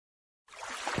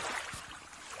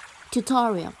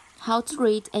Tutorial: How to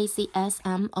read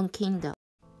ACSM on Kindle.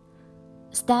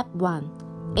 Step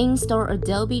 1. Install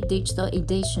Adobe Digital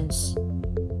Editions.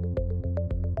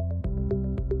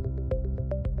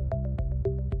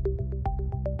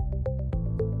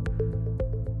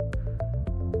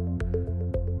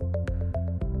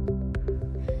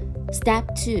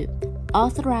 Step 2.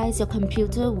 Authorize your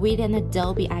computer with an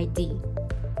Adobe ID.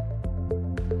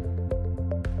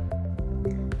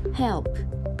 Help.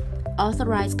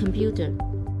 Authorize computer.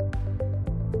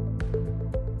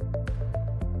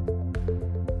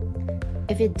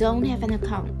 If you don't have an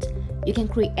account, you can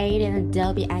create an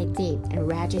Adobe ID and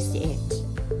register it.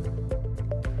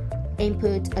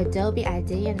 Input Adobe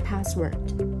ID and password.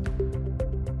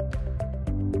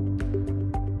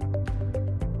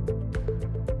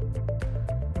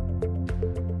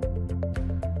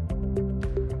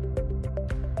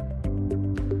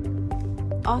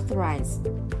 Authorize.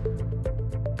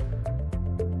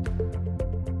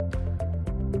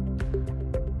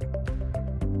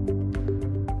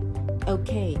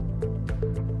 OK.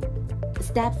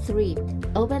 Step 3.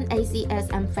 Open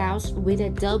ACSM files with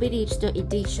Adobe Digital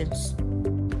Editions.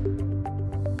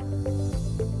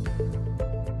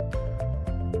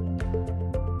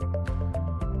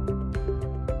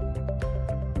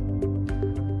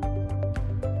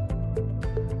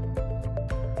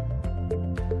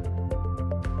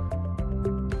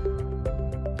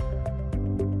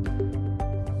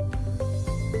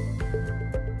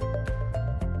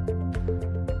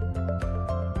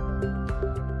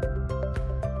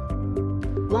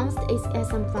 Once the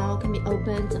ACSM file can be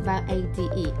opened via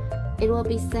IDE, it will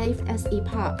be saved as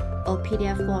ePub or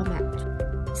PDF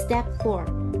format. Step 4.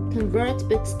 Convert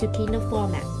books to Kindle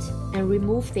format and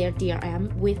remove their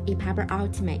DRM with Epubor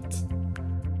Ultimate.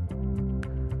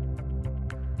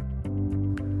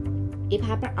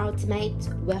 Epubor Ultimate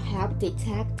will help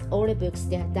detect all the books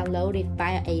that are downloaded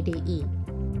via IDE.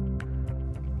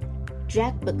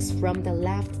 Drag books from the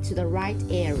left to the right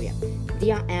area.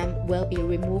 DRM will be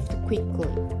removed quickly.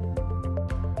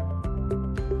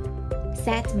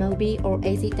 Set MOBI or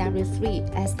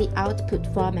ACW3 as the output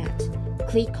format.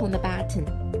 Click on the button.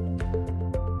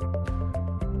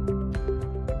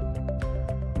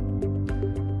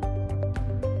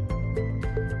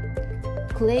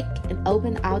 Click and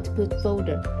open the output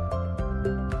folder.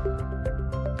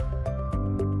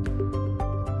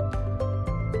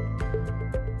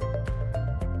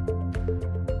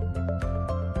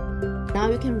 Now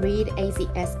you can read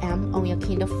ACSM on your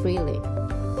Kindle freely.